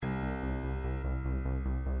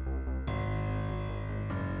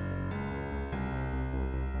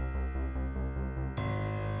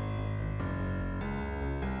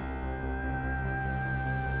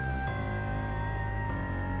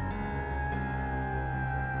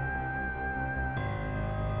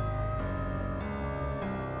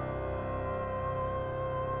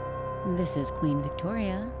This is Queen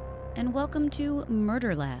Victoria, and welcome to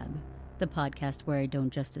Murder Lab, the podcast where I don't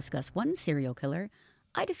just discuss one serial killer,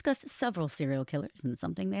 I discuss several serial killers and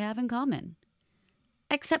something they have in common.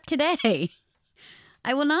 Except today,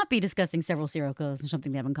 I will not be discussing several serial killers and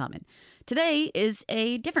something they have in common. Today is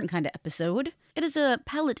a different kind of episode. It is a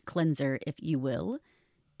palate cleanser, if you will.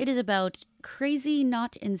 It is about Crazy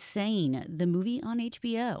Not Insane, the movie on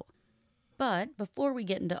HBO. But before we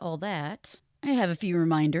get into all that, I have a few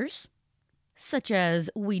reminders, such as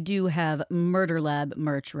we do have Murder Lab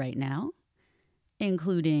merch right now,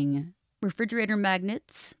 including refrigerator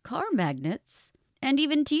magnets, car magnets, and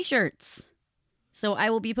even t-shirts. So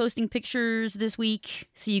I will be posting pictures this week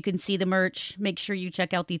so you can see the merch. Make sure you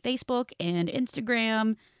check out the Facebook and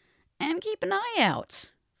Instagram and keep an eye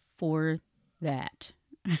out for that.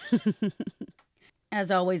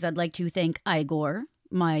 As always, I'd like to thank Igor,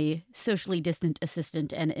 my socially distant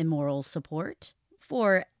assistant and immoral support,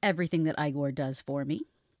 for everything that Igor does for me.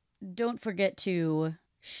 Don't forget to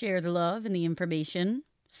share the love and the information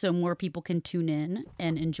so more people can tune in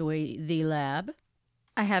and enjoy the lab.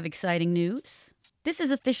 I have exciting news. This is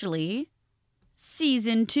officially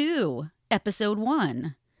Season 2, Episode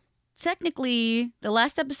 1. Technically, the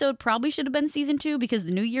last episode probably should have been Season 2 because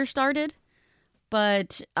the new year started.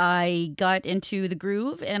 But I got into the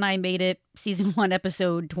groove and I made it Season 1,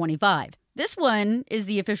 Episode 25. This one is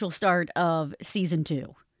the official start of Season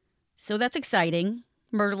 2. So that's exciting.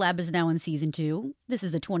 Murder Lab is now in Season 2. This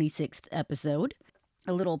is the 26th episode.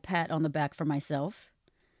 A little pat on the back for myself.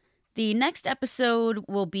 The next episode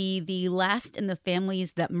will be the last in the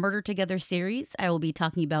Families That Murder Together series. I will be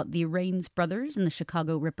talking about the Raines brothers and the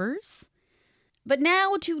Chicago Rippers. But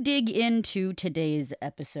now to dig into today's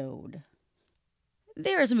episode.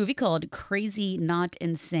 There is a movie called Crazy Not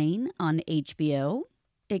Insane on HBO.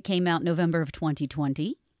 It came out November of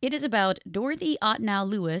 2020. It is about Dorothy Otnow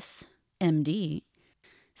Lewis, MD.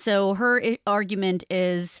 So her argument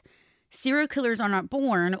is serial killers are not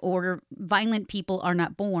born, or violent people are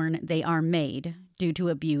not born, they are made due to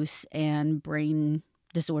abuse and brain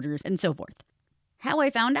disorders and so forth. How I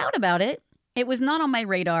found out about it, it was not on my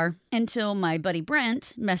radar until my buddy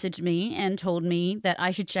Brent messaged me and told me that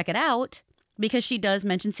I should check it out because she does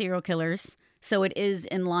mention serial killers. So it is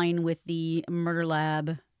in line with the Murder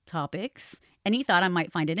Lab topics, and he thought I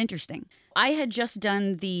might find it interesting. I had just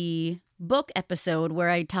done the book episode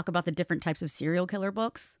where I talk about the different types of serial killer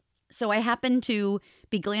books. So I happened to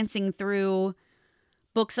be glancing through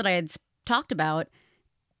books that I had talked about,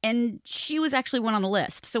 and she was actually one on the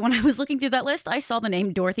list. So when I was looking through that list, I saw the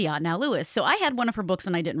name Dorothy Otnow Lewis. So I had one of her books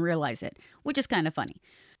and I didn't realize it, which is kind of funny.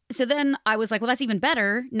 So then I was like, well, that's even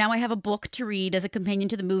better. Now I have a book to read as a companion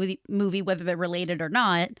to the movie, whether they're related or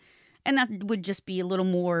not. And that would just be a little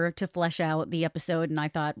more to flesh out the episode. And I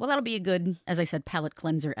thought, well, that'll be a good, as I said, palate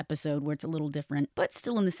cleanser episode where it's a little different, but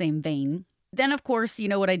still in the same vein. Then, of course, you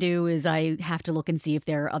know what I do is I have to look and see if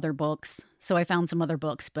there are other books. So I found some other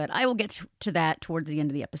books, but I will get to that towards the end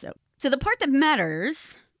of the episode. So the part that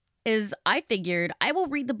matters is I figured I will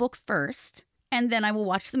read the book first, and then I will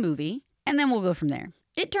watch the movie, and then we'll go from there.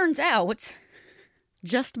 It turns out,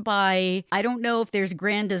 just by, I don't know if there's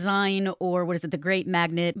grand design or what is it, The Great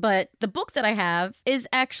Magnet, but the book that I have is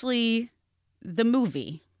actually the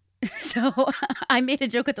movie. So I made a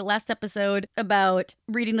joke at the last episode about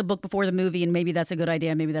reading the book before the movie, and maybe that's a good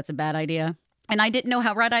idea, maybe that's a bad idea. And I didn't know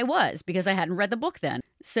how right I was because I hadn't read the book then.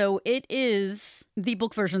 So it is the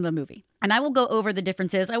book version of the movie. And I will go over the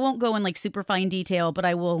differences. I won't go in like super fine detail, but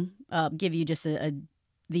I will give you just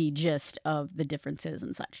the gist of the differences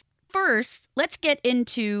and such. First, let's get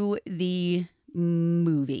into the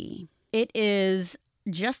movie. It is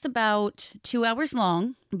just about 2 hours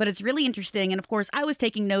long, but it's really interesting. And of course, I was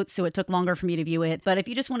taking notes, so it took longer for me to view it. But if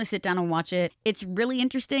you just want to sit down and watch it, it's really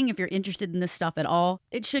interesting. If you're interested in this stuff at all,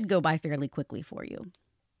 it should go by fairly quickly for you.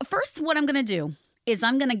 First, what I'm going to do is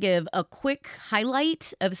I'm going to give a quick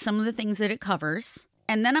highlight of some of the things that it covers.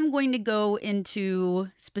 And then I'm going to go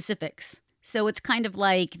into specifics. So it's kind of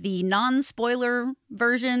like the non-spoiler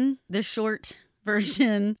version, the short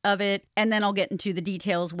version of it. And then I'll get into the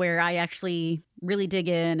details where I actually really dig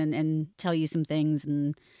in and tell you some things.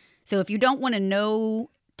 And so if you don't want to know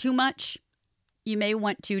too much, you may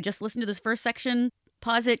want to just listen to this first section,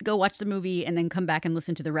 pause it, go watch the movie, and then come back and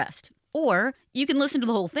listen to the rest. Or you can listen to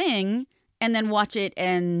the whole thing and then watch it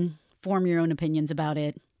and form your own opinions about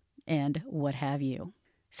it and what have you.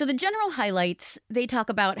 So the general highlights, they talk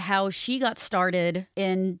about how she got started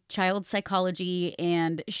in child psychology,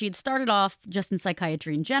 and she had started off just in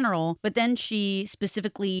psychiatry in general, but then she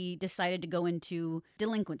specifically decided to go into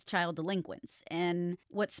child delinquents. And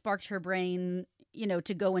what sparked her brain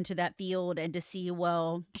to go into that field and to see,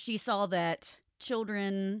 well, she saw that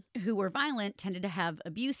children who were violent tended to have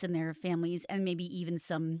abuse in their families and maybe even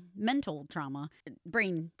some mental trauma,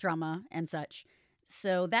 brain trauma and such.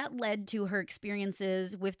 So that led to her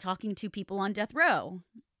experiences with talking to people on death row,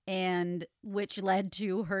 and which led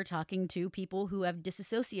to her talking to people who have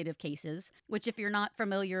dissociative cases, which, if you're not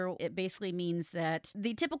familiar, it basically means that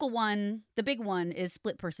the typical one, the big one, is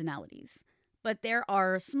split personalities. But there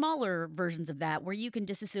are smaller versions of that where you can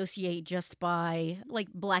disassociate just by like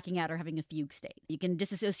blacking out or having a fugue state. You can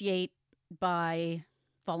disassociate by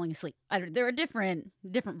falling asleep. There are different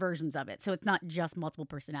versions of it. So it's not just multiple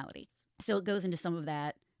personality. So it goes into some of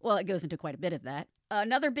that. Well, it goes into quite a bit of that.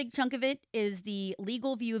 Another big chunk of it is the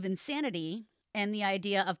legal view of insanity and the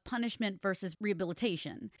idea of punishment versus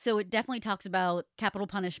rehabilitation. So it definitely talks about capital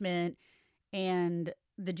punishment and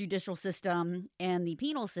the judicial system and the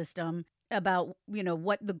penal system, about,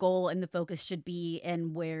 what the goal and the focus should be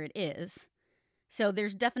and where it is. So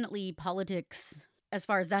there's definitely politics as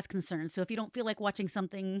far as that's concerned. So if you don't feel like watching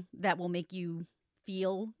something that will make you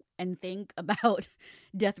feel and think about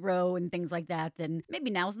death row and things like that, then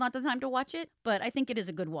maybe now's not the time to watch it, but I think it is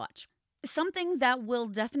a good watch. Something that will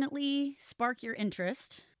definitely spark your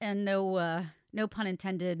interest, and no pun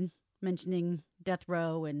intended, mentioning death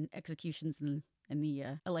row and executions in the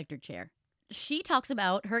electric chair. She talks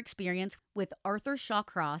about her experience with Arthur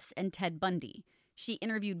Shawcross and Ted Bundy. She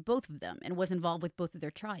interviewed both of them and was involved with both of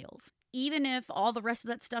their trials. Even if all the rest of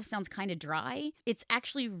that stuff sounds kind of dry, it's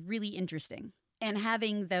actually really interesting. And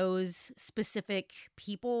having those specific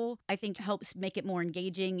people, I think, helps make it more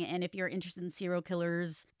engaging. And if you're interested in serial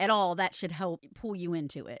killers at all, that should help pull you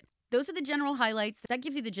into it. Those are the general highlights. That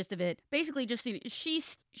gives you the gist of it. Basically, just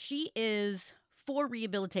she is for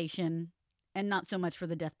rehabilitation and not so much for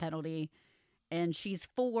the death penalty. And she's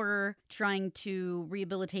for trying to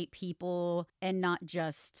rehabilitate people and not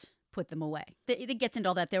just put them away. It gets into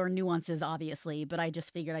all that. There are nuances, obviously, but I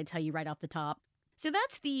just figured I'd tell you right off the top. So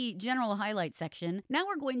that's the general highlight section. Now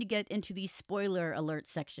we're going to get into the spoiler alert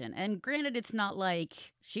section. And granted, it's not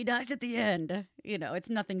like she dies at the end. It's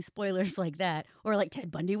nothing spoilers like that. Or like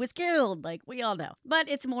Ted Bundy was killed, like we all know. But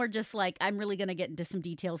it's more just like, I'm really going to get into some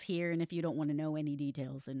details here. And if you don't want to know any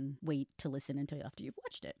details, then wait to listen until after you've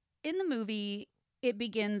watched it. In the movie, it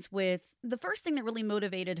begins with the first thing that really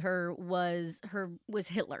motivated her was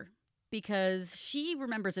Hitler, because she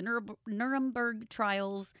remembers the Nuremberg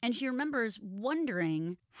trials, and she remembers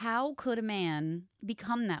wondering, how could a man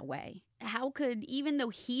become that way? How could, even though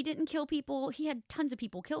he didn't kill people, he had tons of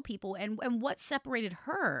people kill people, and what separated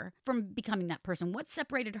her from becoming that person? What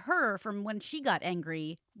separated her from when she got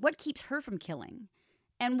angry? What keeps her from killing?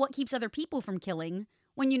 And what keeps other people from killing?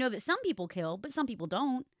 When you know that some people kill, but some people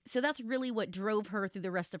don't. So that's really what drove her through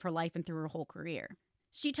the rest of her life and through her whole career.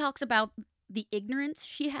 She talks about the ignorance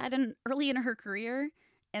she had early in her career,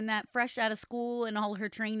 and that fresh out of school and all her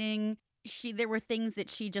training, there were things that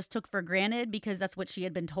she just took for granted because that's what she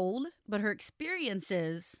had been told. But her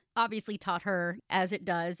experiences obviously taught her, as it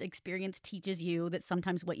does. Experience teaches you that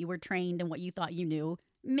sometimes what you were trained and what you thought you knew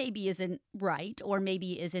maybe isn't right, or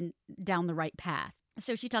maybe isn't down the right path.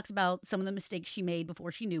 So she talks about some of the mistakes she made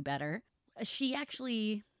before she knew better. She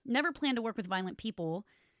actually never planned to work with violent people.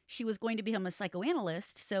 She was going to become a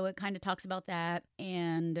psychoanalyst, so it kind of talks about that.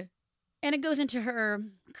 And it goes into her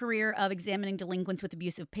career of examining delinquents with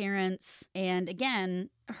abusive parents. And again,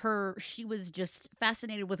 she was just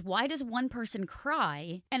fascinated with, why does one person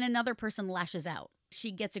cry and another person lashes out?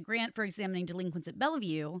 She gets a grant for examining delinquents at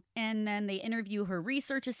Bellevue, and then they interview her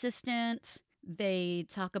research assistant. They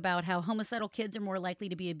talk about how homicidal kids are more likely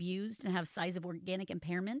to be abused and have signs of organic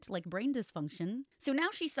impairment, like brain dysfunction. So now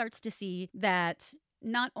she starts to see that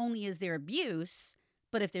not only is there abuse,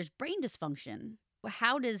 but if there's brain dysfunction,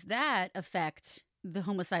 how does that affect the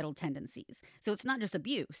homicidal tendencies? So it's not just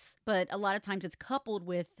abuse, but a lot of times it's coupled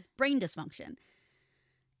with brain dysfunction.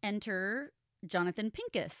 Enter Jonathan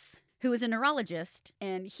Pincus, who is a neurologist,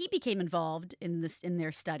 and he became involved in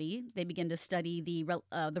their study. They began to study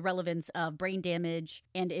the relevance of brain damage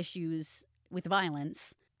and issues with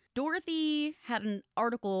violence. Dorothy had an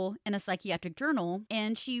article in a psychiatric journal,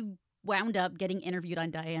 and she wound up getting interviewed on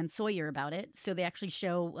Diane Sawyer about it. So they actually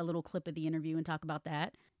show a little clip of the interview and talk about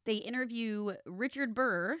that. They interview Richard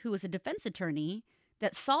Burr, who was a defense attorney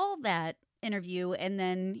that saw that interview, and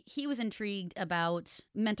then he was intrigued about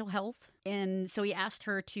mental health, and so he asked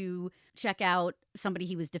her to check out somebody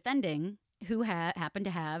he was defending who happened to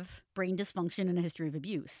have brain dysfunction and a history of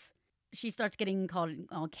abuse. She starts getting called in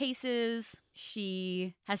all cases.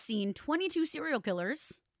 She has seen 22 serial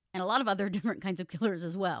killers and a lot of other different kinds of killers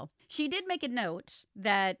as well. She did make a note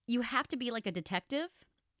that you have to be like a detective,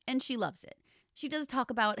 and she loves it. she does talk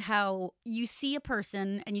about how you see a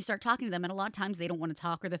person and you start talking to them, and a lot of times they don't want to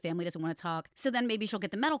talk or the family doesn't want to talk. So then maybe she'll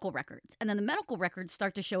get the medical records, and then the medical records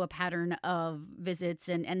start to show a pattern of visits.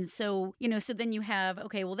 And so, so then you have,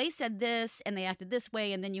 okay, well, they said this and they acted this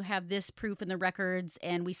way, and then you have this proof in the records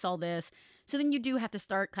and we saw this. So then you do have to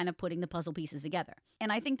start kind of putting the puzzle pieces together.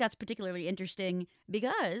 And I think that's particularly interesting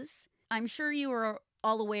because I'm sure you are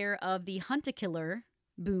all aware of the Hunt-A-Killer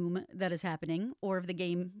boom that is happening, or of the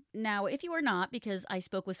game. Now, if you are not, because I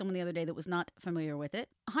spoke with someone the other day that was not familiar with it,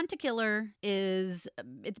 Hunt-A-Killer it's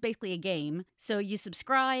basically a game. So you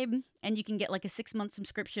subscribe and you can get like a 6-month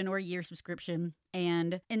subscription or a year subscription.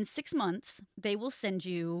 And in 6 months, they will send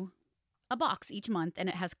you a box each month and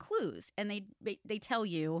it has clues. And they tell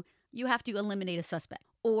you have to eliminate a suspect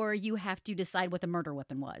or you have to decide what the murder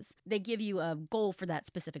weapon was. They give you a goal for that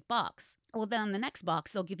specific box. Well, then on the next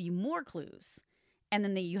box, they'll give you more clues. And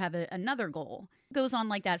then you have another goal. It goes on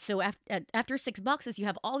like that. So after 6 boxes, you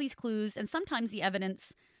have all these clues. And sometimes the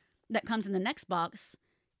evidence that comes in the next box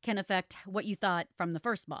can affect what you thought from the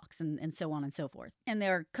first box and so on and so forth. And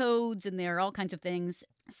there are codes and there are all kinds of things.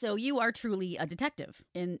 So you are truly a detective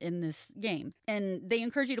in this game. And they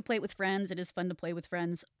encourage you to play it with friends. It is fun to play with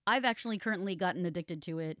friends. I've actually currently gotten addicted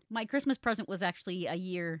to it. My Christmas present was actually a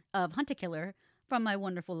year of Hunt-A-Killer from my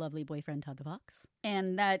wonderful, lovely boyfriend, Todd the Fox.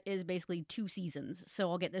 And that is basically 2 seasons. So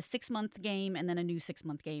I'll get this 6-month game and then a new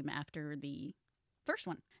 6-month game after the first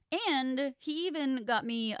one. And he even got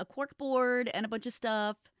me a cork board and a bunch of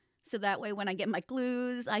stuff. So that way when I get my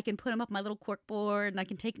clues, I can put them up my little cork board and I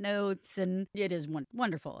can take notes. And it is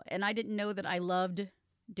wonderful. And I didn't know that I loved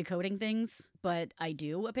decoding things, but I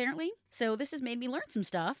do apparently. So this has made me learn some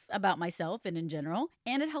stuff about myself and in general,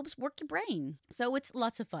 and it helps work your brain. So it's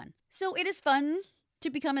lots of fun. So it is fun to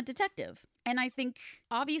become a detective. And I think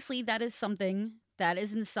obviously that is something that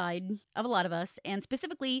is inside of a lot of us, and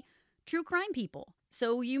specifically true crime people.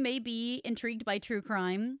 So you may be intrigued by true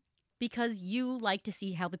crime because you like to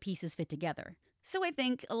see how the pieces fit together. So I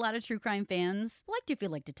think a lot of true crime fans like to feel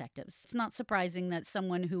like detectives. It's not surprising that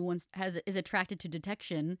someone who is attracted to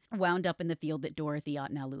detection wound up in the field that Dorothy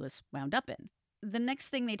Ottenell Lewis wound up in. The next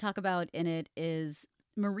thing they talk about in it is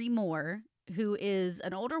Marie Moore, who is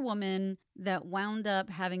an older woman that wound up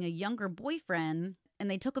having a younger boyfriend, and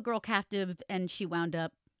they took a girl captive and he wound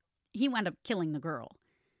up killing the girl.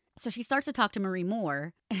 So she starts to talk to Marie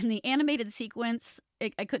Moore, and the animated sequence,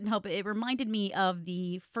 I couldn't help it. It reminded me of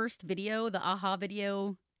the first video, the Aha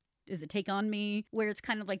video, is it Take On Me, where it's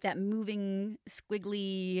kind of like that moving,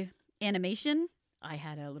 squiggly animation. I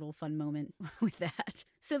had a little fun moment with that.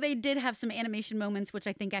 So they did have some animation moments, which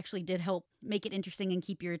I think actually did help make it interesting and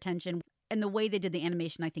keep your attention. And the way they did the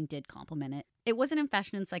animation, I think, did complement it. It wasn't in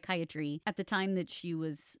fashion and psychiatry at the time that she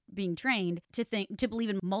was being trained to believe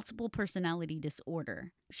in multiple personality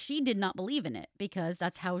disorder. She did not believe in it because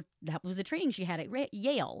that was the training she had at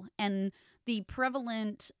Yale. And the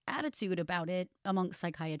prevalent attitude about it amongst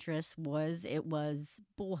psychiatrists was it was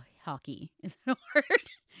bull hockey. Is that a word?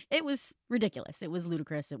 It was ridiculous. It was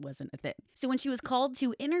ludicrous. It wasn't a thing. So when she was called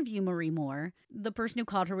to interview Marie Moore, the person who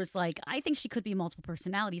called her was like, I think she could be multiple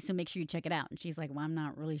personalities, so make sure you check it out. And she's like, well, I'm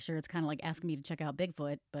not really sure. It's kind of like asking me to check out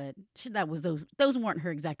Bigfoot, but those weren't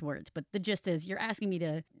her exact words. But the gist is you're asking me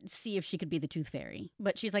to see if she could be the Tooth Fairy.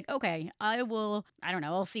 But she's like, okay,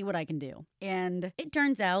 I'll see what I can do. And it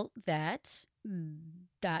turns out that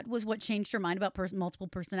was what changed her mind about multiple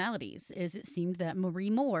personalities, is it seemed that Marie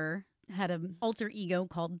Moore had an alter ego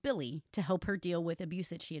called Billy to help her deal with abuse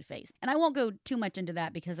that she had faced. And I won't go too much into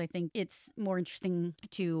that because I think it's more interesting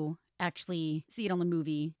to actually see it on the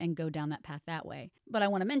movie and go down that path that way. But I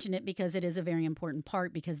want to mention it because it is a very important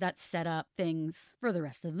part, because that set up things for the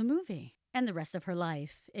rest of the movie and the rest of her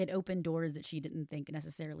life. It opened doors that she didn't think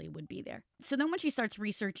necessarily would be there. So then when she starts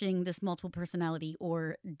researching this multiple personality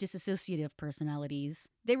or dissociative personalities,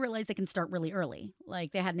 they realize they can start really early.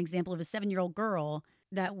 Like they had an example of a 7-year-old girl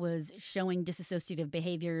that was showing dissociative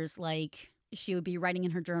behaviors, like she would be writing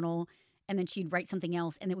in her journal and then she'd write something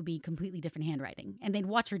else and it would be completely different handwriting. And they'd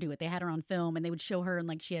watch her do it. They had her on film and they would show her and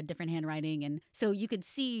like she had different handwriting. And so you could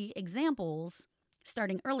see examples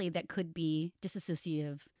starting early that could be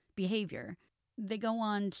dissociative behavior. They go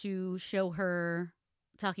on to show her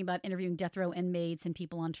talking about interviewing death row inmates and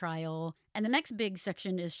people on trial. And the next big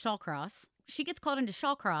section is Shawcross. She gets called into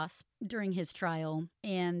Shawcross during his trial,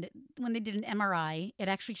 and when they did an MRI, it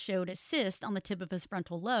actually showed a cyst on the tip of his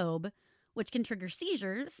frontal lobe, which can trigger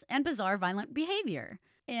seizures and bizarre violent behavior.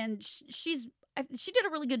 And she did a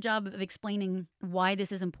really good job of explaining why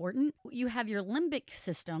this is important. You have your limbic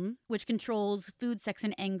system, which controls food, sex,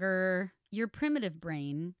 and anger, your primitive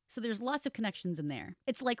brain, so there's lots of connections in there.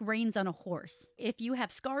 It's like reins on a horse. If you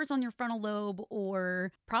have scars on your frontal lobe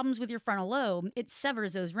or problems with your frontal lobe, it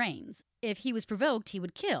severs those reins. If he was provoked, he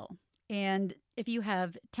would kill. And if you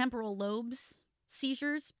have temporal lobes,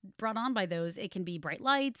 seizures brought on by those, it can be bright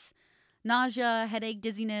lights, nausea, headache,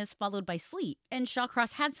 dizziness, followed by sleep. And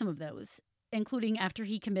Shawcross had some of those, including after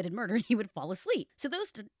he committed murder, he would fall asleep. So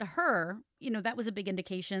those to her, that was a big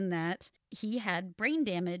indication that he had brain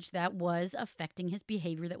damage that was affecting his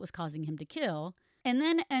behavior that was causing him to kill. And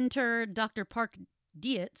then enter Dr. Park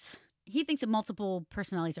Dietz. He thinks that multiple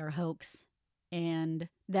personalities are a hoax and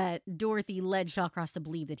that Dorothy led Shawcross to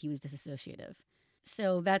believe that he was disassociative.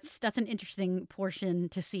 So that's an interesting portion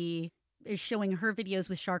to see, is showing her videos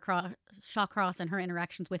with Shawcross and her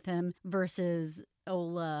interactions with him versus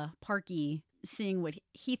Ola Parky seeing what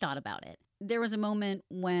he thought about it. There was a moment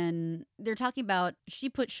when they're talking about she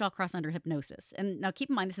put Shawcross under hypnosis. And now keep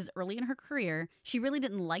in mind, this is early in her career. She really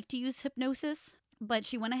didn't like to use hypnosis, but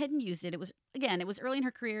she went ahead and used it. It was early in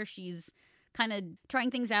her career. She's kind of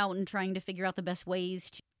trying things out and trying to figure out the best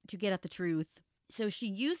ways to get at the truth. So she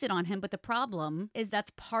used it on him, but the problem is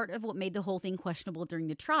that's part of what made the whole thing questionable during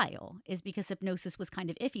the trial, is because hypnosis was kind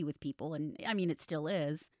of iffy with people, and I mean, it still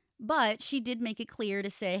is. But she did make it clear to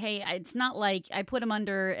say, hey, it's not like I put him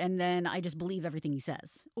under and then I just believe everything he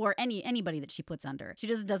says, or anybody that she puts under. She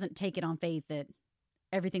just doesn't take it on faith that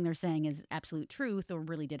everything they're saying is absolute truth or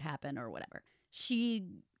really did happen or whatever. She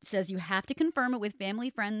says you have to confirm it with family,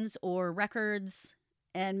 friends, or records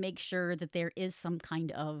and make sure that there is some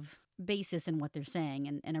kind of basis in what they're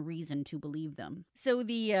saying and a reason to believe them. So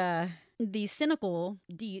the cynical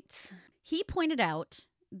Dietz, he pointed out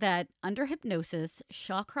that under hypnosis,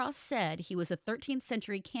 Shawcross said he was a 13th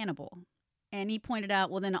century cannibal. And he pointed out,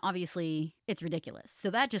 well, then obviously it's ridiculous. So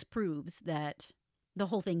that just proves that the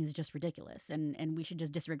whole thing is just ridiculous and we should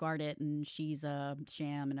just disregard it and she's a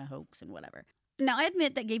sham and a hoax and whatever. Now, I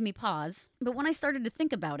admit that gave me pause, but when I started to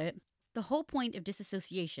think about it, the whole point of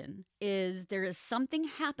disassociation is there is something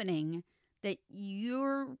happening that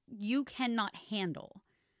you cannot handle.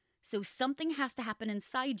 So something has to happen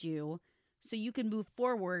inside you so you can move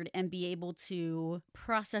forward and be able to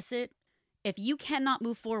process it. If you cannot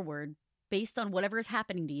move forward based on whatever is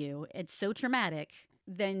happening to you, it's so traumatic,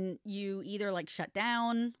 then you either shut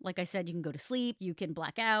down. Like I said, you can go to sleep, you can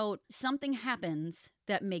black out. Something happens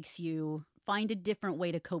that makes you find a different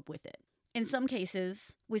way to cope with it. In some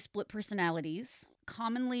cases, with split personalities,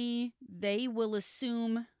 commonly they will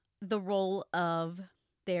assume the role of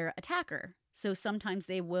their attacker. So sometimes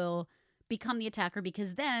they will become the attacker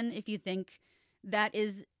because then if you think that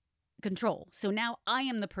is control. So now I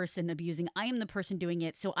am the person abusing, I am the person doing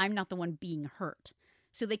it, so I'm not the one being hurt.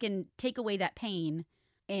 So they can take away that pain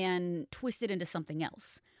and twist it into something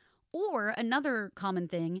else. Or another common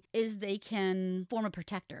thing is they can form a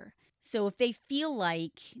protector. So if they feel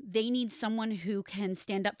like they need someone who can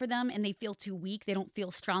stand up for them and they feel too weak, they don't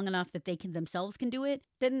feel strong enough that they can themselves can do it,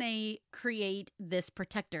 then they create this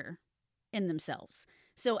protector in themselves.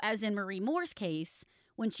 So as in Marie Moore's case,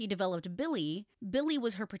 when she developed Billy, Billy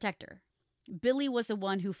was her protector. Billy was the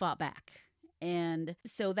one who fought back. And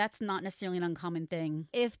so that's not necessarily an uncommon thing.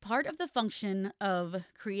 If part of the function of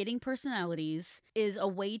creating personalities is a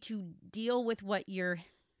way to deal with what you're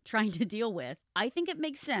trying to deal with, I think it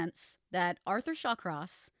makes sense that Arthur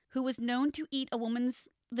Shawcross, who was known to eat a woman's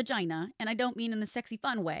vagina, and I don't mean in the sexy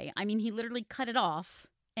fun way, I mean he literally cut it off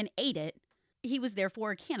and ate it, he was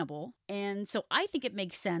therefore a cannibal. And so I think it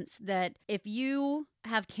makes sense that if you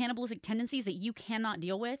have cannibalistic tendencies that you cannot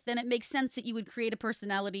deal with, then it makes sense that you would create a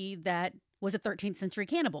personality that was a 13th century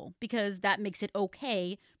cannibal, because that makes it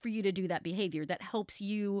okay for you to do that behavior. That helps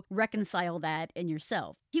you reconcile that in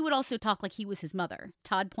yourself. He would also talk like he was his mother.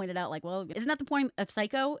 Todd pointed out, well, isn't that the point of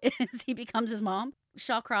Psycho? Is he becomes his mom?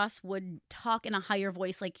 Shawcross would talk in a higher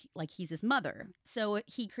voice like he's his mother. So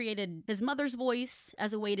he created his mother's voice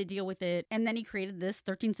as a way to deal with it, and then he created this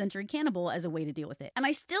 13th century cannibal as a way to deal with it. And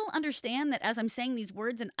I still understand that as I'm saying these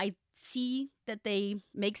words and I see that they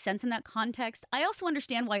make sense in that context, I also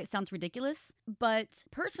understand why it sounds ridiculous. But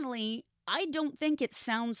personally, I don't think it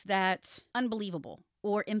sounds that unbelievable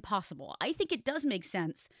or impossible. I think it does make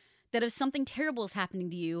sense that if something terrible is happening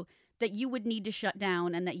to you, that you would need to shut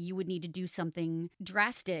down and that you would need to do something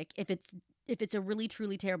drastic. If it's a really,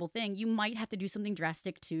 truly terrible thing, you might have to do something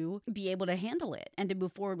drastic to be able to handle it and to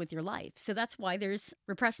move forward with your life. So that's why there's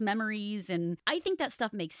repressed memories, and I think that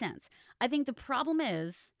stuff makes sense. I think the problem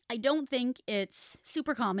is, I don't think it's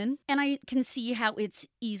super common, and I can see how it's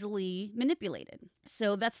easily manipulated.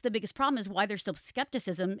 So that's the biggest problem, is why there's still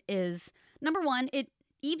skepticism is, number one, it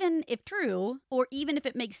even if true, or even if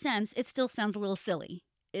it makes sense, it still sounds a little silly.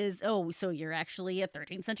 is, oh, so you're actually a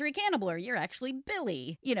 13th century cannibal, or you're actually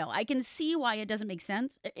Billy. I can see why it doesn't make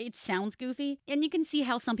sense. It sounds goofy, and you can see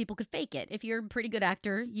how some people could fake it. If you're a pretty good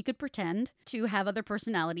actor, you could pretend to have other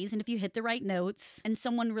personalities, and if you hit the right notes and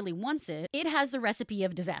someone really wants it, it has the recipe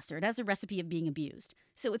of disaster. It has the recipe of being abused.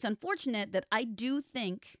 So it's unfortunate that I do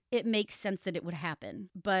think it makes sense that it would happen,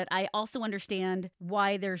 but I also understand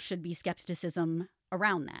why there should be skepticism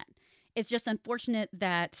around that. It's just unfortunate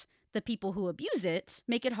that the people who abuse it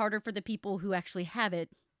make it harder for the people who actually have it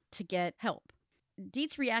to get help.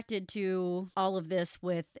 Dietz reacted to all of this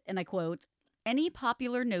with, and I quote, "Any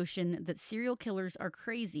popular notion that serial killers are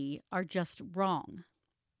crazy are just wrong."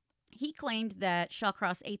 He claimed that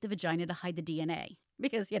Shawcross ate the vagina to hide the DNA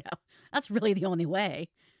because, that's really the only way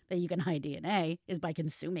that you can hide DNA is by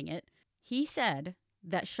consuming it. He said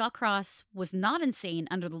that Shawcross was not insane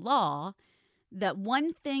under the law, that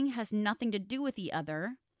one thing has nothing to do with the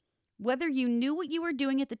other. Whether you knew what you were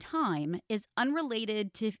doing at the time is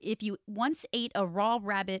unrelated to if you once ate a raw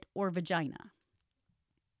rabbit or vagina.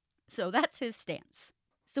 So that's his stance.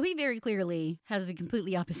 So he very clearly has the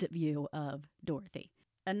completely opposite view of Dorothy.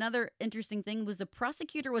 Another interesting thing was the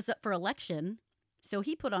prosecutor was up for election, so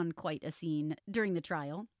he put on quite a scene during the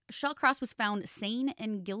trial. Shawcross was found sane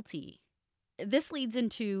and guilty. This leads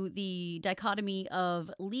into the dichotomy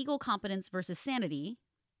of legal competence versus sanity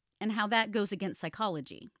and how that goes against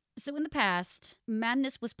psychology. So in the past,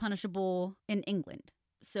 madness was punishable in England.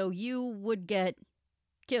 So you would get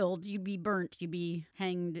killed, you'd be burnt, you'd be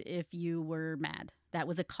hanged if you were mad. That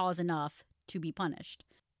was a cause enough to be punished.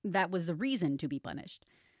 That was the reason to be punished.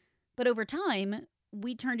 But over time,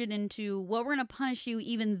 we turned it into, well, we're going to punish you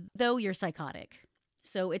even though you're psychotic.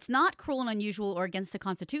 So it's not cruel and unusual or against the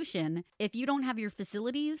Constitution. If you don't have your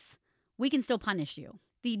facilities, we can still punish you.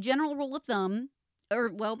 The general rule of thumb,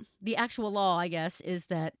 the actual law, I guess, is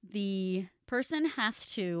that the person has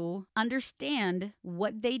to understand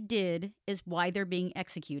what they did is why they're being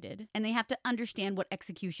executed. And they have to understand what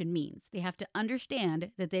execution means. They have to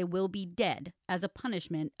understand that they will be dead as a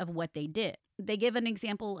punishment of what they did. They give an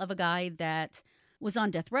example of a guy that was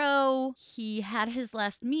on death row. He had his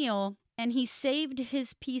last meal and he saved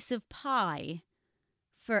his piece of pie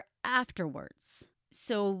for afterwards.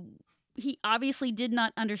 So he obviously did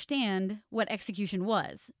not understand what execution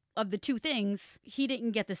was. Of the two things, he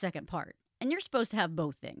didn't get the second part. And you're supposed to have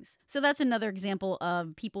both things. So that's another example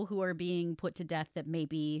of people who are being put to death that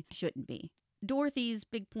maybe shouldn't be. Dorothy's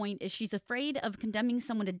big point is she's afraid of condemning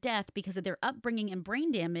someone to death because of their upbringing and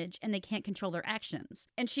brain damage, and they can't control their actions.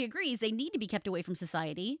 And she agrees they need to be kept away from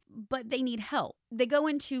society, but they need help. They go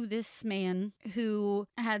into this man who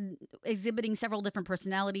had exhibiting several different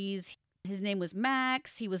personalities. His name was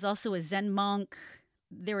Max. He was also a Zen monk.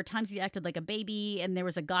 There were times he acted like a baby, and there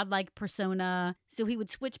was a godlike persona. So he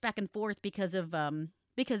would switch back and forth because of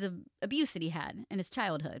abuse that he had in his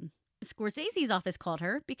childhood. Scorsese's office called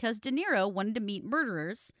her because De Niro wanted to meet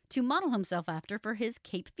murderers to model himself after for his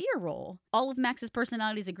Cape Fear role. All of Max's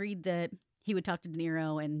personalities agreed that he would talk to De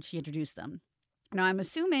Niro, and she introduced them. Now, I'm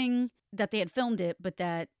assuming that they had filmed it, but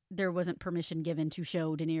that there wasn't permission given to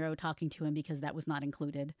show De Niro talking to him because that was not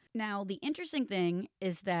included. Now, the interesting thing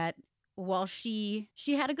is that while she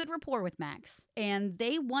had a good rapport with Max, and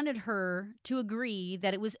they wanted her to agree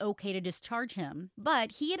that it was okay to discharge him,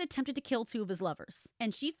 but he had attempted to kill two of his lovers,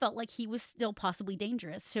 and she felt like he was still possibly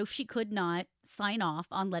dangerous, so she could not sign off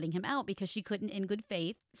on letting him out because she couldn't, in good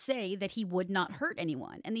faith, say that he would not hurt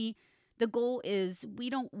anyone. And the goal is,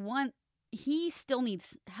 he still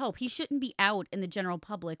needs help. He shouldn't be out in the general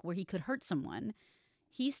public where he could hurt someone.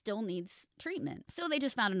 He still needs treatment. So they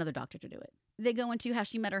just found another doctor to do it. They go into how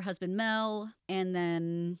she met her husband, Mel, and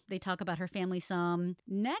then they talk about her family some.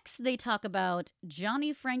 Next, they talk about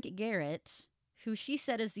Johnny Frank Garrett, who she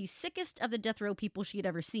said is the sickest of the death row people she had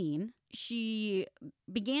ever seen. She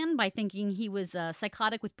began by thinking he was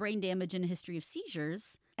psychotic with brain damage and a history of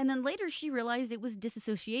seizures. And then later she realized it was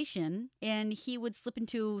disassociation, and he would slip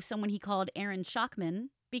into someone he called Aaron Shockman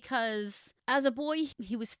because as a boy,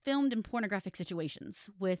 he was filmed in pornographic situations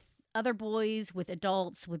with other boys, with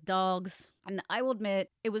adults, with dogs. And I will admit,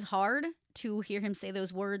 it was hard to hear him say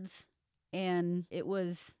those words, and it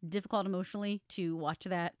was difficult emotionally to watch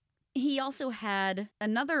that. He also had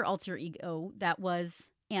another alter ego that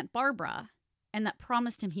was Aunt Barbara, and that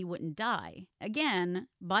promised him he wouldn't die. Again,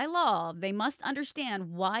 by law, they must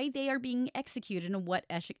understand why they are being executed and what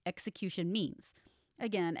execution means.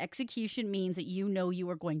 Again, execution means that you know you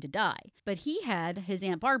are going to die. But he had his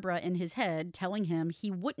Aunt Barbara in his head telling him he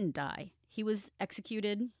wouldn't die. He was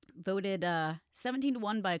executed, voted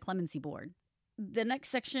 17-1 by a clemency board. The next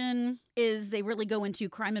section is they really go into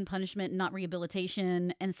crime and punishment, not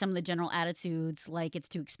rehabilitation, and some of the general attitudes like it's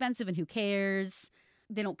too expensive and who cares.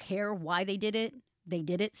 They don't care why they did it. They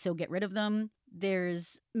did it, so get rid of them.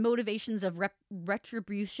 There's motivations of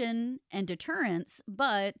retribution and deterrence,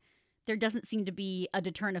 but there doesn't seem to be a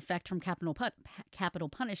deterrent effect from capital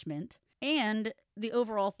punishment. And the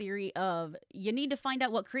overall theory of you need to find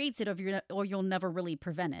out what creates it or you'll never really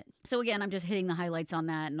prevent it. So again, I'm just hitting the highlights on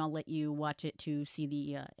that, and I'll let you watch it to see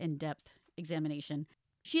the in-depth examination.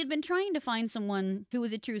 She had been trying to find someone who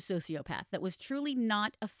was a true sociopath that was truly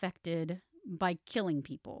not affected by killing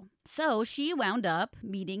people. So she wound up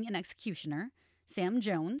meeting an executioner, Sam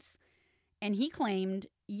Jones, and he claimed,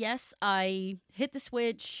 yes, I hit the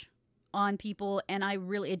switch on people, and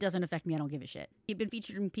it doesn't affect me. I don't give a shit. He'd been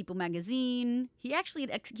featured in People magazine. He actually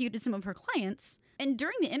had executed some of her clients. And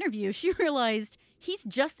during the interview, she realized he's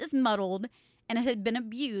just as muddled and had been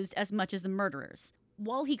abused as much as the murderers.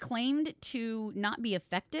 While he claimed to not be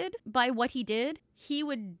affected by what he did, he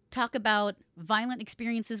would talk about violent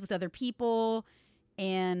experiences with other people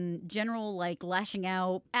and general lashing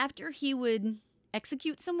out. After he would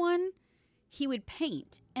execute someone, he would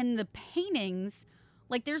paint. And the paintings,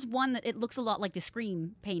 there's one that it looks a lot like the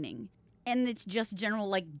Scream painting. And it's just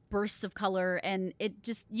general bursts of color. And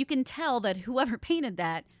you can tell that whoever painted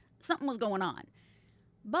that, something was going on.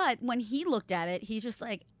 But when he looked at it, he's just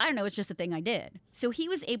like, I don't know, it's just a thing I did. So he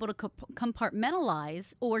was able to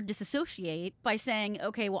compartmentalize or disassociate by saying,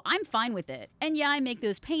 okay, well, I'm fine with it. And yeah, I make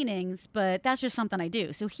those paintings, but that's just something I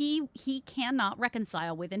do. So he cannot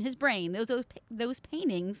reconcile within his brain. Those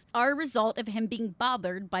paintings are a result of him being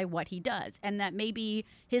bothered by what he does. And that maybe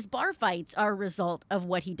his bar fights are a result of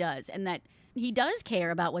what he does. And that he does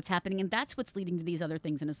care about what's happening, and that's what's leading to these other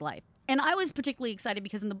things in his life. And I was particularly excited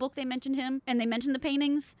because in the book they mentioned him, and they mentioned the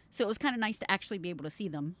paintings, so it was kind of nice to actually be able to see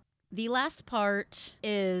them. The last part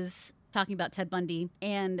is talking about Ted Bundy,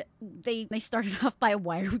 and they started off by,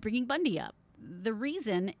 why are we bringing Bundy up? The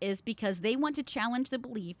reason is because they want to challenge the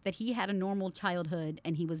belief that he had a normal childhood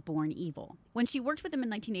and he was born evil. When she worked with him in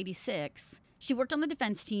 1986, she worked on the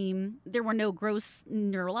defense team. There were no gross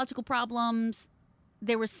neurological problems.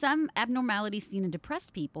 There was some abnormalities seen in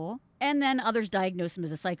depressed people, and then others diagnosed him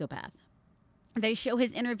as a psychopath. They show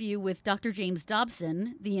his interview with Dr. James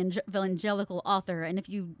Dobson, the evangelical author, and if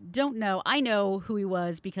you don't know, I know who he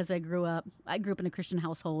was because I grew up in a Christian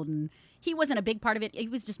household, and he wasn't a big part of it. He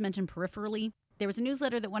was just mentioned peripherally. There was a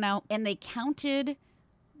newsletter that went out, and they counted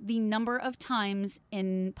the number of times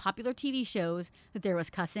in popular TV shows that there was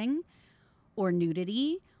cussing or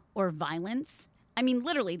nudity or violence. I mean,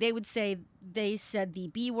 literally, they said the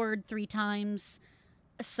B word 3 times.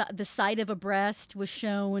 The side of a breast was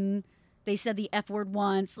shown. They said the F word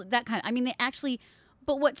once. That kind of, I mean, they actually,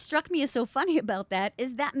 but what struck me as so funny about that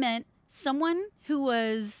is that meant someone who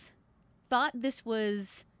thought this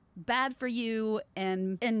was bad for you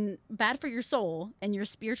and bad for your soul and your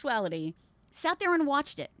spirituality sat there and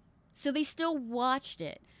watched it. So they still watched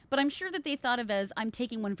it. But I'm sure that they thought of as, I'm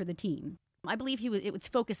taking one for the team. I believe it was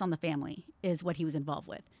focus on the family is what he was involved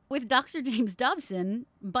with. With Dr. James Dobson,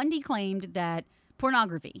 Bundy claimed that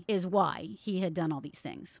pornography is why he had done all these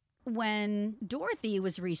things. When Dorothy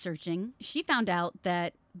was researching, she found out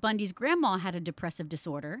that Bundy's grandma had a depressive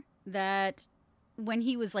disorder, that when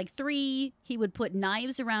he was 3, he would put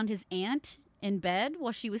knives around his aunt in bed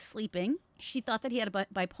while she was sleeping. She thought that he had a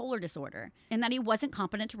bipolar disorder and that he wasn't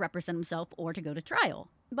competent to represent himself or to go to trial.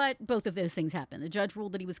 But both of those things happened. The judge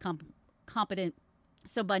ruled that he was competent,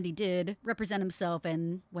 so Bundy did represent himself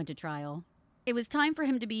and went to trial. It was time for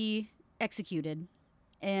him to be executed,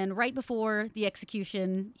 and right before the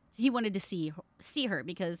execution, he wanted to see her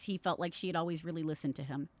because he felt like she had always really listened to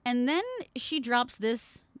him. And then she drops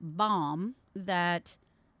this bomb that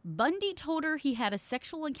Bundy told her he had a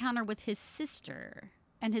sexual encounter with his sister,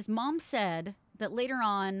 and his mom said that later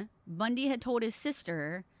on, Bundy had told his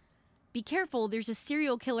sister, be careful, there's a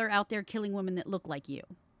serial killer out there killing women that look like you.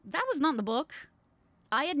 That was not in the book.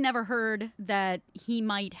 I had never heard that he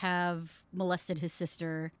might have molested his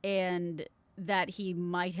sister and that he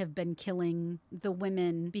might have been killing the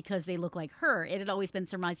women because they look like her. It had always been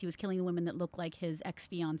surmised he was killing the women that looked like his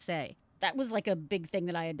ex-fiancée. That was a big thing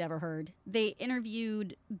that I had never heard. They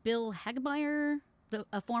interviewed Bill Hagmaier,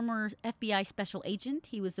 a former FBI special agent.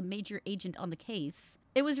 He was the major agent on the case.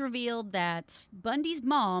 It was revealed that Bundy's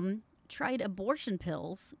mom tried abortion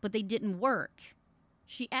pills, but they didn't work.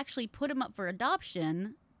 She actually put him up for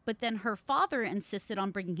adoption, but then her father insisted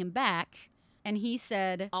on bringing him back, and he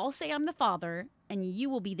said, I'll say I'm the father, and you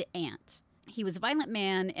will be the aunt. He was a violent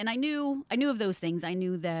man, and I knew of those things. I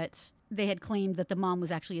knew that they had claimed that the mom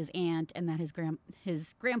was actually his aunt, and that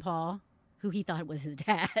his grandpa, who he thought was his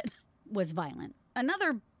dad, was violent.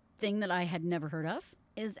 Another thing that I had never heard of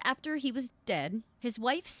is after he was dead, his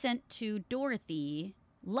wife sent to Dorothy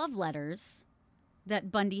love letters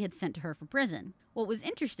that Bundy had sent to her for prison. What was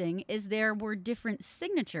interesting is there were different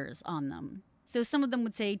signatures on them. So some of them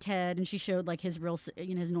would say Ted, and she showed like his real,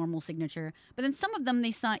 his normal signature. But then some of them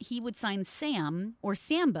he would sign Sam or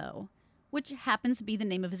Sambo, which happens to be the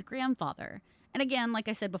name of his grandfather. And again, like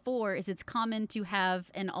I said before, it's common to have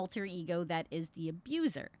an alter ego that is the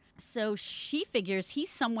abuser. So she figures he's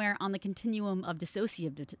somewhere on the continuum of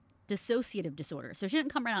dissociative disorder. So she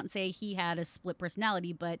didn't come right out and say he had a split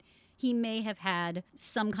personality, but he may have had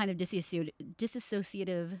some kind of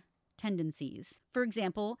dissociative tendencies. For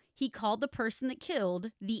example, he called the person that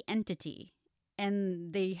killed the entity.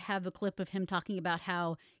 And they have a clip of him talking about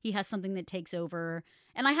how he has something that takes over.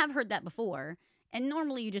 And I have heard that before. And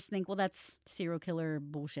normally you just think, well, that's serial killer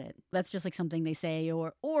bullshit. That's just like something they say,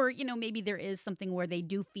 or maybe there is something where they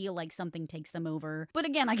do feel like something takes them over. But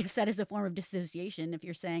again, I guess that is a form of dissociation. If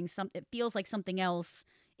you're saying it feels like something else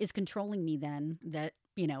is controlling me, then that,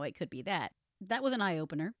 it could be that. That was an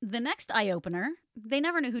eye-opener. The next eye-opener, they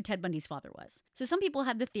never knew who Ted Bundy's father was. So some people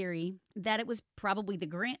had the theory that it was probably the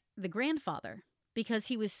grandfather, because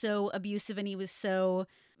he was so abusive and he was so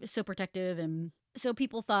protective. And so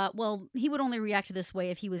people thought, well, he would only react this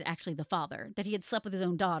way if he was actually the father, that he had slept with his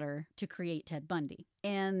own daughter to create Ted Bundy.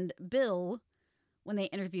 And Bill, when they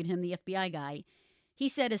interviewed him, the FBI guy, he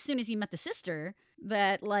said as soon as he met the sister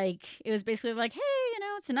that, like, it was basically like, hey,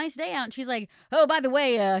 it's a nice day out. And she's like, oh, by the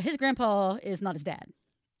way, his grandpa is not his dad.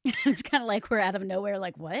 It's kind of like we're out of nowhere,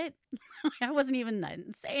 like, what? I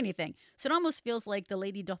didn't say anything. So it almost feels like the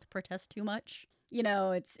lady doth protest too much.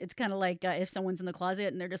 It's kind of like if someone's in the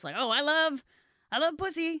closet and they're just like, oh, I love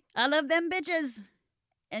pussy. I love them bitches.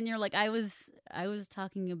 And you're like, I was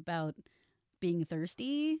talking about being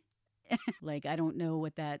thirsty. Like, I don't know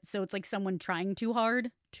what that. So it's like someone trying too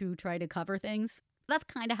hard to try to cover things. That's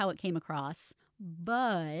kind of how it came across.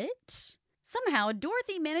 But somehow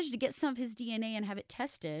Dorothy managed to get some of his DNA and have it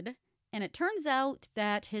tested. And it turns out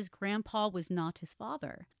that his grandpa was not his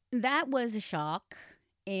father. That was a shock.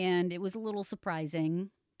 And it was a little surprising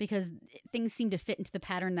because things seemed to fit into the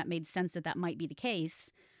pattern that made sense that might be the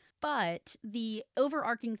case. But the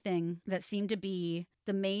overarching thing that seemed to be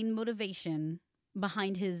the main motivation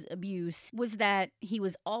behind his abuse was that he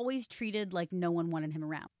was always treated like no one wanted him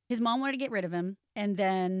around. His mom wanted to get rid of him. And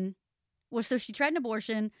then, so she tried an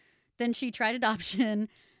abortion. Then she tried adoption.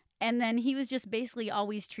 And then he was just basically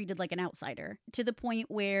always treated like an outsider, to the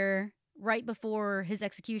point where right before his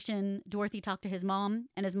execution, Dorothy talked to his mom,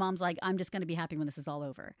 and his mom's like, I'm just going to be happy when this is all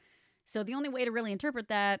over. So the only way to really interpret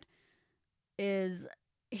that is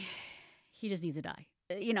he just needs to die.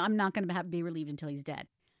 I'm not going to be relieved until he's dead.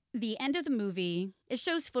 The end of the movie, it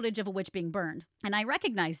shows footage of a witch being burned. And I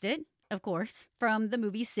recognized it, of course, from the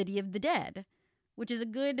movie City of the Dead, which is a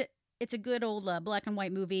good old black and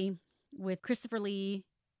white movie with Christopher Lee.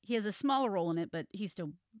 He has a smaller role in it, but he's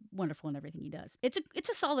still wonderful in everything he does. It's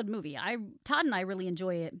a solid movie. Todd and I really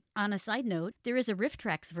enjoy it. On a side note, there is a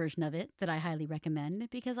RiffTrax version of it that I highly recommend,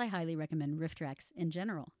 because I highly recommend RiffTrax in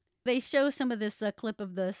general. They show some of this clip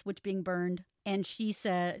of this witch being burned, and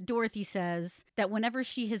Dorothy says that whenever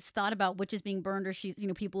she has thought about witches being burned, or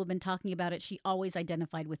people have been talking about it, she always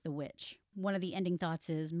identified with the witch. One of the ending thoughts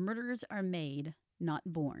is, murders are made, not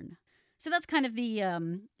born. So that's kind of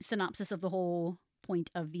the synopsis of the whole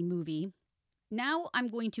point of the movie. Now I'm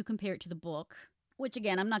going to compare it to the book, which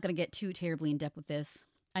again, I'm not going to get too terribly in depth with this.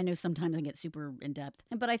 I know sometimes I get super in depth,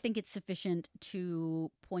 but I think it's sufficient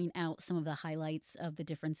to point out some of the highlights of the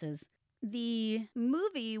differences. The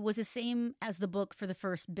movie was the same as the book for the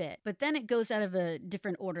first bit, but then it goes out of a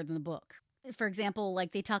different order than the book. For example,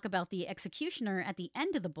 like they talk about the executioner at the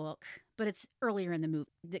end of the book, but it's earlier in the movie.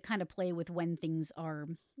 That kind of play with when things are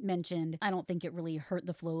mentioned. I don't think it really hurt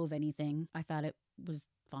the flow of anything. I thought it was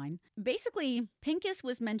fine. Basically, Pincus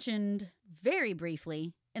was mentioned very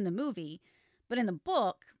briefly in the movie, but in the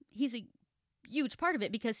book, he's a huge part of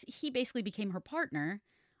it because he basically became her partner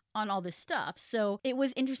on all this stuff. So it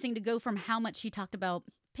was interesting to go from how much she talked about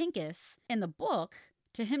Pincus in the book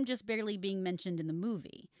to him just barely being mentioned in the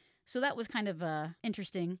movie. So that was kind of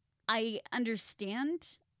interesting. I understand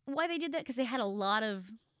why they did that because they had a lot of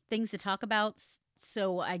things to talk about.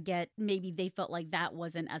 So I get maybe they felt like that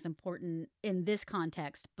wasn't as important in this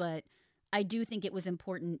context. But I do think it was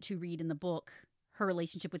important to read in the book her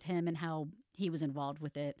relationship with him and how he was involved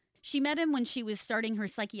with it. She met him when she was starting her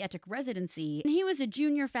psychiatric residency, and he was a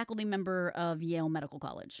junior faculty member of Yale Medical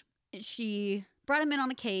College. She brought him in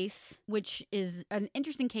on a case, which is an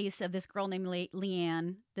interesting case of this girl named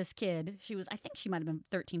Leanne, this kid. I think she might have been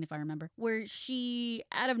 13 if I remember, where she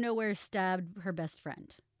out of nowhere stabbed her best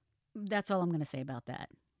friend. That's all I'm going to say about that,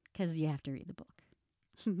 because you have to read the book.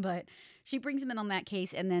 But she brings him in on that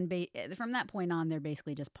case, and then from that point on, they're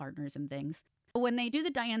basically just partners and things. When they do the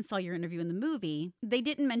Diane Sawyer interview in the movie, they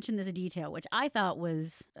didn't mention this detail, which I thought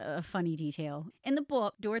was a funny detail. In the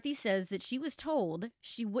book, Dorothy says that she was told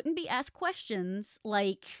she wouldn't be asked questions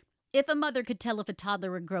like if a mother could tell if a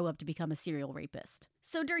toddler would grow up to become a serial rapist.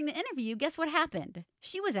 So during the interview, guess what happened?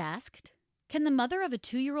 She was asked, can the mother of a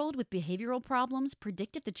 2-year-old with behavioral problems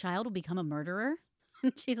predict if the child will become a murderer?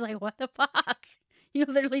 And she's like, what the fuck? You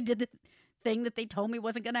literally did the thing that they told me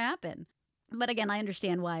wasn't going to happen. But again, I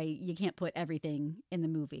understand why you can't put everything in the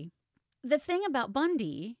movie. The thing about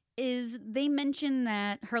Bundy is they mention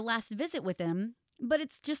that her last visit with him, but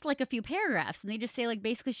it's just like a few paragraphs. And they just say like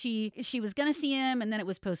basically she was going to see him and then it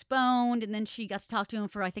was postponed. And then she got to talk to him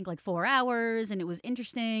for I think like 4 hours and it was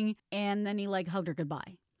interesting. And then he like hugged her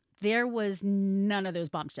goodbye. There was none of those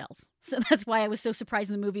bombshells. So that's why I was so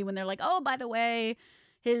surprised in the movie when they're like, oh, by the way,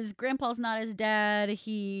 his grandpa's not his dad.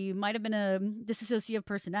 He might have been a dissociative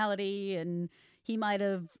personality and he might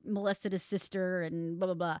have molested his sister and blah,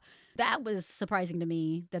 blah, blah. That was surprising to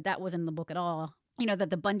me that wasn't in the book at all. You know,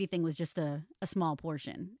 that the Bundy thing was just a small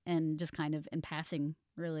portion and just kind of in passing,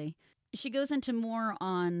 really. She goes into more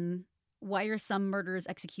on why are some murders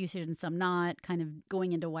executed and some not, kind of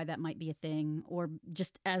going into why that might be a thing, or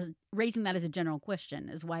just as raising that as a general question,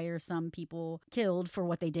 is why are some people killed for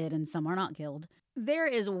what they did and some are not killed. There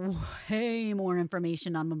is way more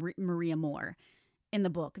information on Maria Moore in the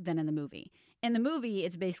book than in the movie. In the movie,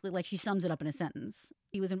 it's basically like she sums it up in a sentence.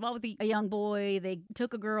 He was involved with a young boy, they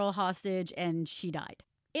took a girl hostage, and she died.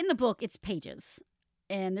 In the book, it's pages.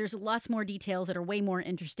 And there's lots more details that are way more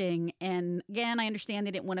interesting. And again, I understand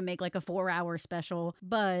they didn't want to make like a 4-hour special,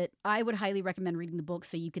 but I would highly recommend reading the book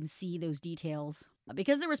so you can see those details.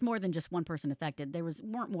 Because there was more than just one person affected.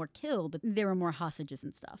 Weren't more killed, but there were more hostages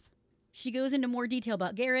and stuff. She goes into more detail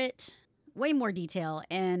about Garrett, way more detail,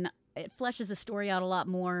 and it fleshes the story out a lot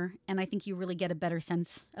more. And I think you really get a better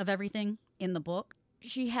sense of everything in the book.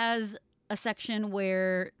 She has a section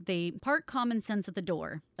where they park common sense at the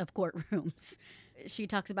door of courtrooms. She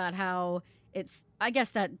talks about how I guess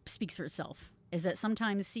that speaks for itself, is that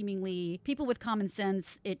sometimes seemingly people with common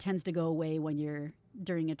sense, it tends to go away when you're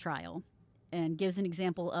during a trial, and gives an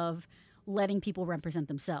example of letting people represent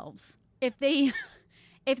themselves. If they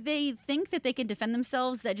think that they can defend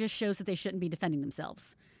themselves, that just shows that they shouldn't be defending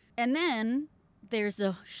themselves. And then there's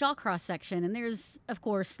the Shawcross section, and there's, of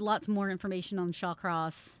course, lots more information on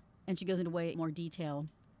Shawcross, and she goes into way more detail.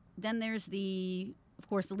 Then there's of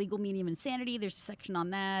course, the legal meaning of insanity. There's a section on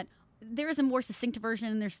that. There is a more succinct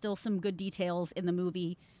version. There's still some good details in the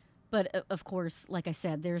movie. But of course, like I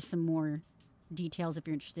said, there's some more details if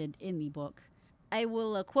you're interested in the book. I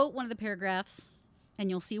will quote one of the paragraphs, and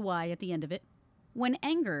you'll see why at the end of it. When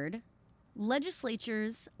angered,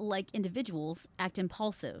 legislatures, like individuals, act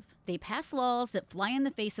impulsive. They pass laws that fly in the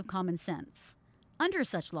face of common sense. Under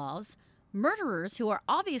such laws, murderers who are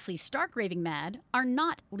obviously stark raving mad are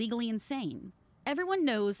not legally insane. Everyone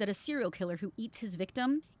knows that a serial killer who eats his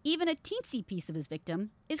victim, even a teensy piece of his victim,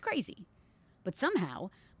 is crazy. But somehow,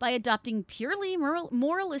 by adopting purely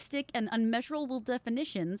moralistic and unmeasurable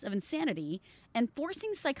definitions of insanity and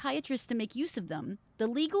forcing psychiatrists to make use of them, the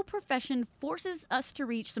legal profession forces us to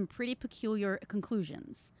reach some pretty peculiar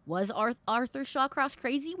conclusions. Was Arthur Shawcross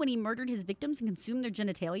crazy when he murdered his victims and consumed their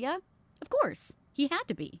genitalia? Of course, he had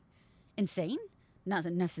to be. Insane? Not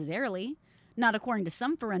necessarily. Not according to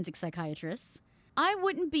some forensic psychiatrists. I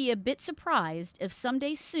wouldn't be a bit surprised if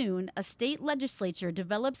someday soon a state legislature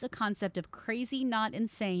develops a concept of crazy not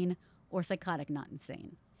insane or psychotic not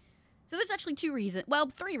insane. So there's actually 3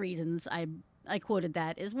 reasons I quoted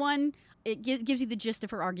that. Is one, it gives you the gist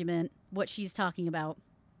of her argument, what she's talking about.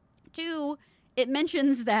 2, it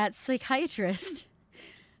mentions that psychiatrist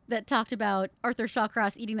that talked about Arthur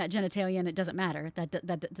Shawcross eating that genitalia and it doesn't matter.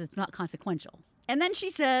 That's not consequential. And then she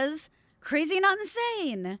says, crazy not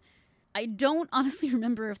insane. I don't honestly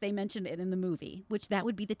remember if they mentioned it in the movie, which that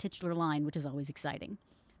would be the titular line, which is always exciting.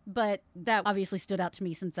 But that obviously stood out to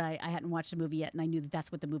me since I hadn't watched the movie yet, and I knew that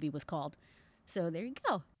that's what the movie was called. So there you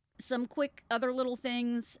go. Some quick other little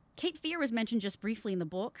things. Cape Fear was mentioned just briefly in the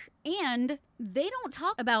book, and they don't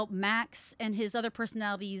talk about Max and his other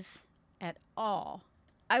personalities at all.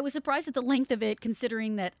 I was surprised at the length of it,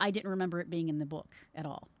 considering that I didn't remember it being in the book at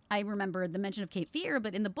all. I remember the mention of Cape Fear,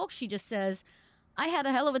 but in the book she just says, I had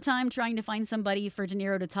a hell of a time trying to find somebody for De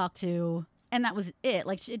Niro to talk to, And that was it.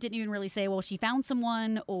 Like, it didn't even really say, well, she found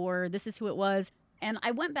someone or this is who it was. And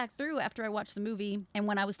I went back through after I watched the movie, and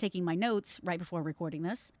when I was taking my notes right before recording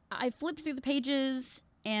this, I flipped through the pages,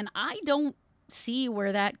 and I don't see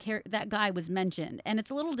where that guy was mentioned. And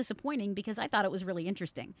it's a little disappointing because I thought it was really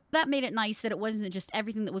interesting. That made it nice that it wasn't just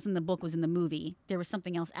everything that was in the book was in the movie. There was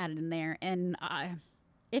something else added in there. And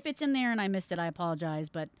if it's in there and I missed it, I apologize.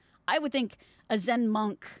 But I would think a Zen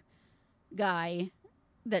monk guy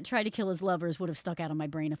that tried to kill his lovers would have stuck out of my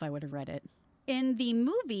brain if I would have read it. In the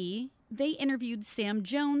movie, they interviewed Sam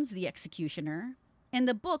Jones, the executioner. In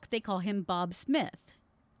the book, they call him Bob Smith,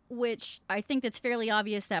 which I think that's fairly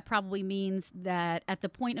obvious. That probably means that at the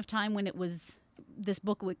point of time when this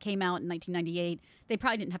book came out in 1998, they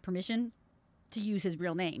probably didn't have permission to use his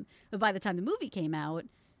real name. But by the time the movie came out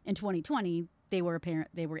in 2020, they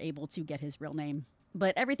were able to get his real name.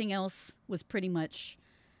 But everything else was pretty much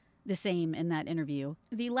the same in that interview.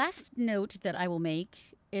 The last note that I will make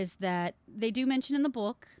is that they do mention in the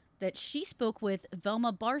book that she spoke with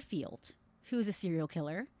Velma Barfield, who's a serial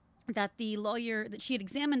killer, that she had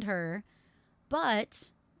examined her,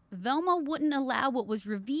 but Velma wouldn't allow what was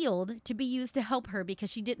revealed to be used to help her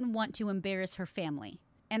because she didn't want to embarrass her family.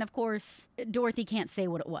 And of course, Dorothy can't say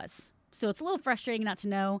what it was. So it's a little frustrating not to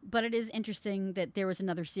know, but it is interesting that there was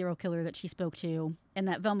another serial killer that she spoke to, and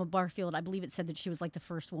that Velma Barfield, I believe it said that she was like the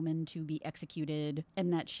first woman to be executed,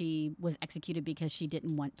 and that she was executed because she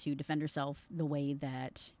didn't want to defend herself the way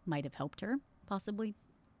that might have helped her, possibly.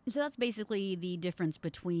 So that's basically the difference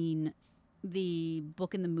between the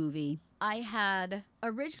book and the movie. I had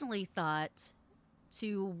originally thought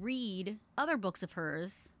to read other books of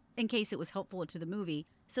hers in case it was helpful to the movie.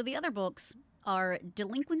 So the other books are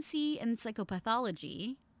Delinquency and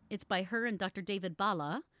Psychopathology. It's by her and Dr. David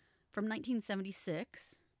Bala from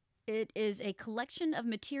 1976. It is a collection of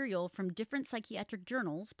material from different psychiatric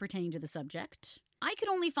journals pertaining to the subject. I could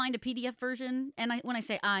only find a PDF version, and when I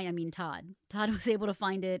say I mean Todd. Todd was able to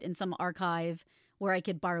find it in some archive where I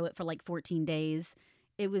could borrow it for like 14 days.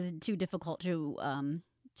 It was too difficult to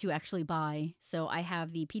actually buy, so I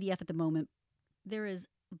have the PDF at the moment. There is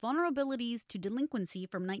Vulnerabilities to Delinquency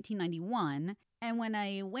from 1991, and when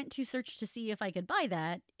I went to search to see if I could buy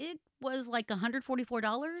that, it was like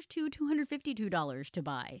 $144 to $252 to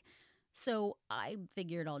buy. So I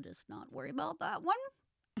figured I'll just not worry about that one.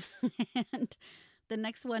 And the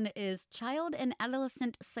next one is Child and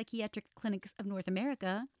Adolescent Psychiatric Clinics of North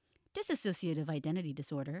America, Dissociative Identity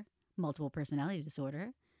Disorder, Multiple Personality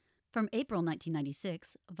Disorder, from April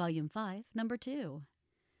 1996, Volume 5, Number 2.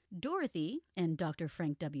 Dorothy and Dr.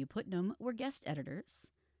 Frank W. Putnam were guest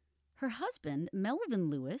editors. Her husband, Melvin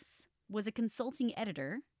Lewis, was a consulting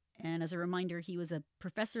editor, and as a reminder, he was a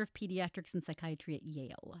professor of pediatrics and psychiatry at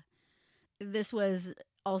Yale. This was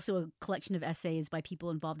also a collection of essays by people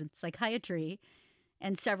involved in psychiatry,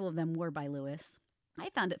 and several of them were by Lewis. I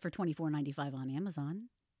found it for $24.95 on Amazon.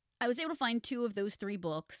 I was able to find 2 of those 3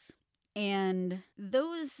 books. And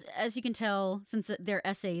those, as you can tell, since they're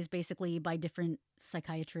essays basically by different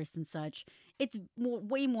psychiatrists and such, it's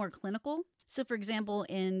way more clinical. So, for example,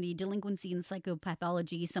 in the Delinquency and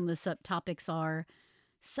Psychopathology, some of the subtopics are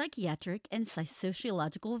psychiatric and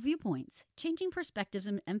sociological viewpoints, changing perspectives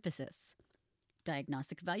and emphasis,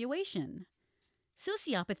 diagnostic evaluation,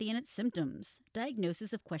 sociopathy and its symptoms,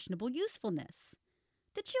 diagnosis of questionable usefulness,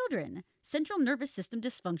 the children, central nervous system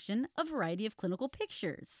dysfunction, a variety of clinical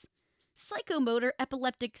pictures, psychomotor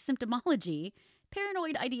epileptic symptomology,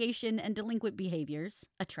 paranoid ideation, and delinquent behaviors,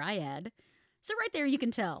 a triad. So right there you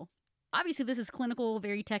can tell. Obviously this is clinical,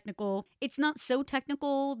 very technical. It's not so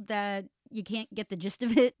technical that you can't get the gist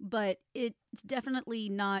of it, but it's definitely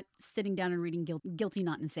not sitting down and reading Guilty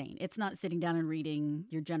Not Insane. It's not sitting down and reading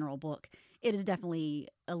your general book. It is definitely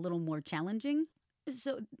a little more challenging.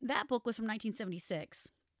 So that book was from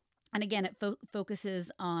 1976. And again, it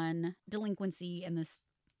focuses on delinquency and this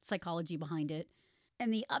psychology behind it.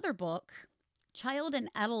 And the other book, Child and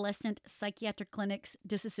Adolescent Psychiatric Clinics,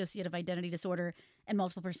 Dissociative Identity Disorder, and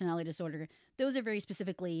Multiple Personality Disorder, those are very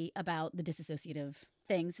specifically about the dissociative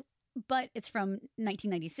things. But it's from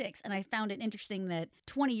 1996, and I found it interesting that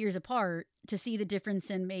 20 years apart, to see the difference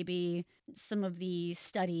in maybe some of the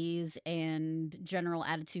studies and general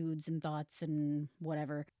attitudes and thoughts and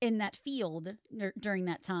whatever in that field during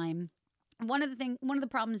that time. One of the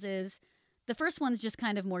problems is The first one's just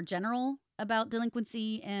kind of more general about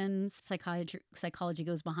delinquency and psychology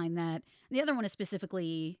goes behind that. The other one is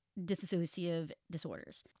specifically dissociative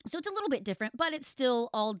disorders. So it's a little bit different, but it still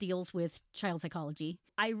all deals with child psychology.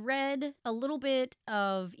 I read a little bit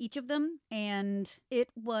of each of them, and it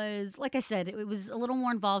was, like I said, it was a little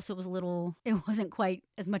more involved, so it wasn't quite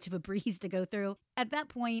as much of a breeze to go through. At that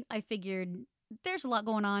point, I figured there's a lot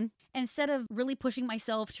going on. Instead of really pushing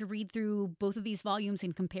myself to read through both of these volumes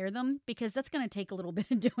and compare them, because that's going to take a little bit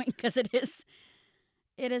of doing, because it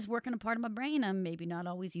is working a part of my brain I'm maybe not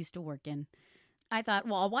always used to working. I thought,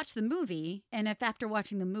 well, I'll watch the movie, and if after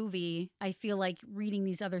watching the movie I feel like reading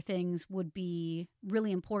these other things would be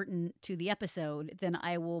really important to the episode, then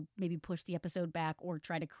I will maybe push the episode back or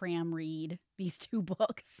try to cram read these two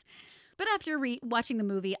books. But after watching the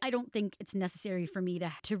movie, I don't think it's necessary for me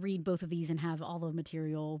to read both of these and have all the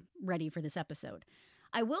material ready for this episode.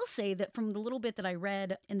 I will say that from the little bit that I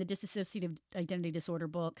read in the dissociative identity disorder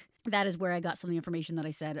book, that is where I got some of the information that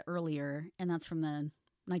I said earlier, and that's from the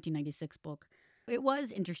 1996 book. It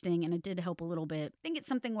was interesting, and it did help a little bit. I think it's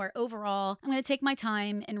something where overall, I'm going to take my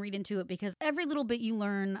time and read into it, because every little bit you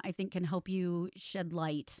learn, I think, can help you shed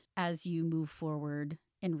light as you move forward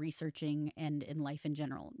in researching and in life in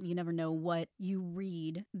general. You never know what you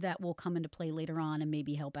read that will come into play later on and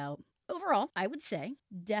maybe help out. Overall, I would say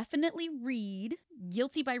definitely read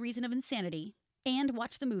Guilty by Reason of Insanity and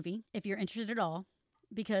watch the movie if you're interested at all,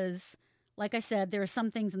 because, like I said, there are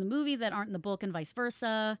some things in the movie that aren't in the book and vice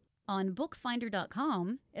versa. On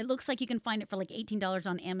bookfinder.com, it looks like you can find it for like $18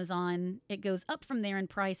 on Amazon. It goes up from there in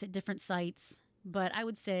price at different sites, but I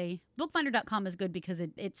would say bookfinder.com is good because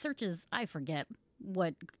it searches, I forget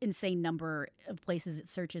what insane number of places it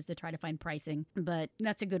searches to try to find pricing, but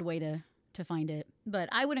that's a good way to find it. But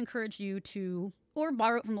I would encourage you to, or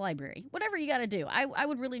borrow it from the library, whatever you got to do. I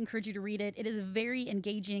would really encourage you to read it. It is a very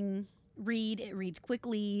engaging read. It reads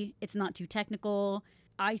quickly. It's not too technical.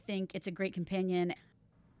 I think it's a great companion.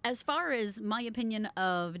 As far as my opinion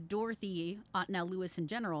of Dorothy Otnell Lewis in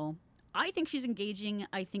general, I think she's engaging.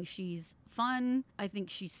 I think she's fun. I think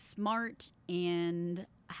she's smart and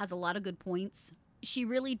has a lot of good points. She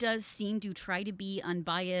really does seem to try to be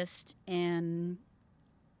unbiased, and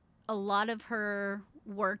a lot of her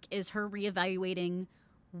work is her reevaluating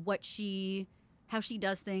how she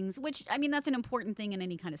does things, which, I mean, that's an important thing in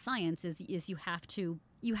any kind of science is you have to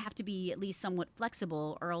be at least somewhat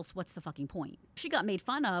flexible, or else what's the fucking point? She got made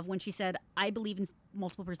fun of when she said, I believe in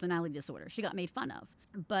multiple personality disorder. She got made fun of,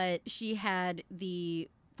 but she had the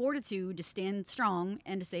fortitude to stand strong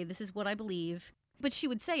and to say, this is what I believe. But she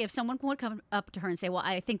would say, if someone would come up to her and say, well,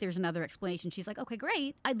 I think there's another explanation, she's like, okay,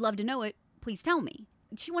 great. I'd love to know it. Please tell me.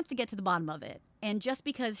 She wants to get to the bottom of it. And just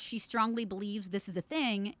because she strongly believes this is a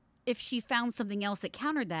thing, if she found something else that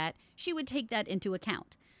countered that, she would take that into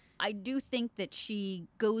account. I do think that she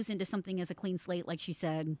goes into something as a clean slate, like she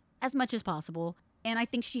said, as much as possible. And I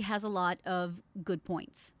think she has a lot of good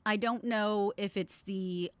points. I don't know if it's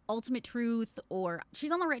the ultimate truth, or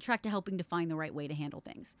she's on the right track to helping to find the right way to handle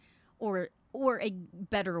things, or a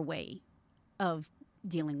better way of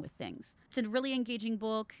dealing with things. It's a really engaging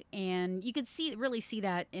book, and you could really see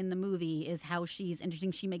that in the movie, is how she's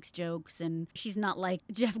interesting. She makes jokes, and she's not like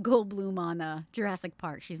Jeff Goldblum on Jurassic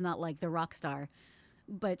Park. She's not like the rock star,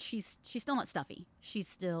 but she's still not stuffy. She's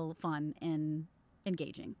still fun and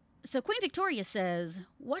engaging. So Queen Victoria says,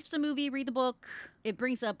 watch the movie, read the book. It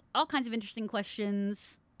brings up all kinds of interesting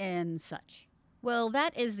questions and such. Well,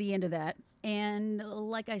 that is the end of that. And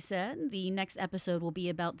like I said, the next episode will be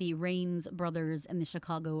about the Raines brothers and the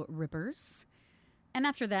Chicago Rippers. And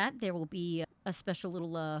after that, there will be a special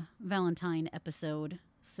little Valentine episode,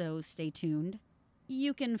 so stay tuned.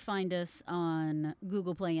 You can find us on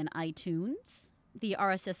Google Play and iTunes. The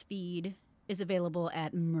RSS feed is available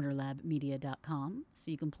at murderlabmedia.com, so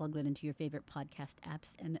you can plug that into your favorite podcast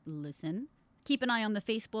apps and listen. Keep an eye on the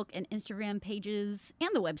Facebook and Instagram pages and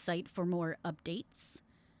the website for more updates.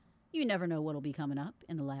 You never know what'll be coming up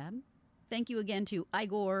in the lab. Thank you again to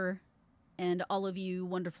Igor and all of you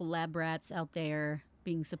wonderful lab rats out there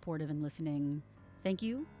being supportive and listening. Thank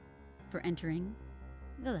you for entering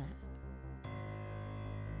the lab.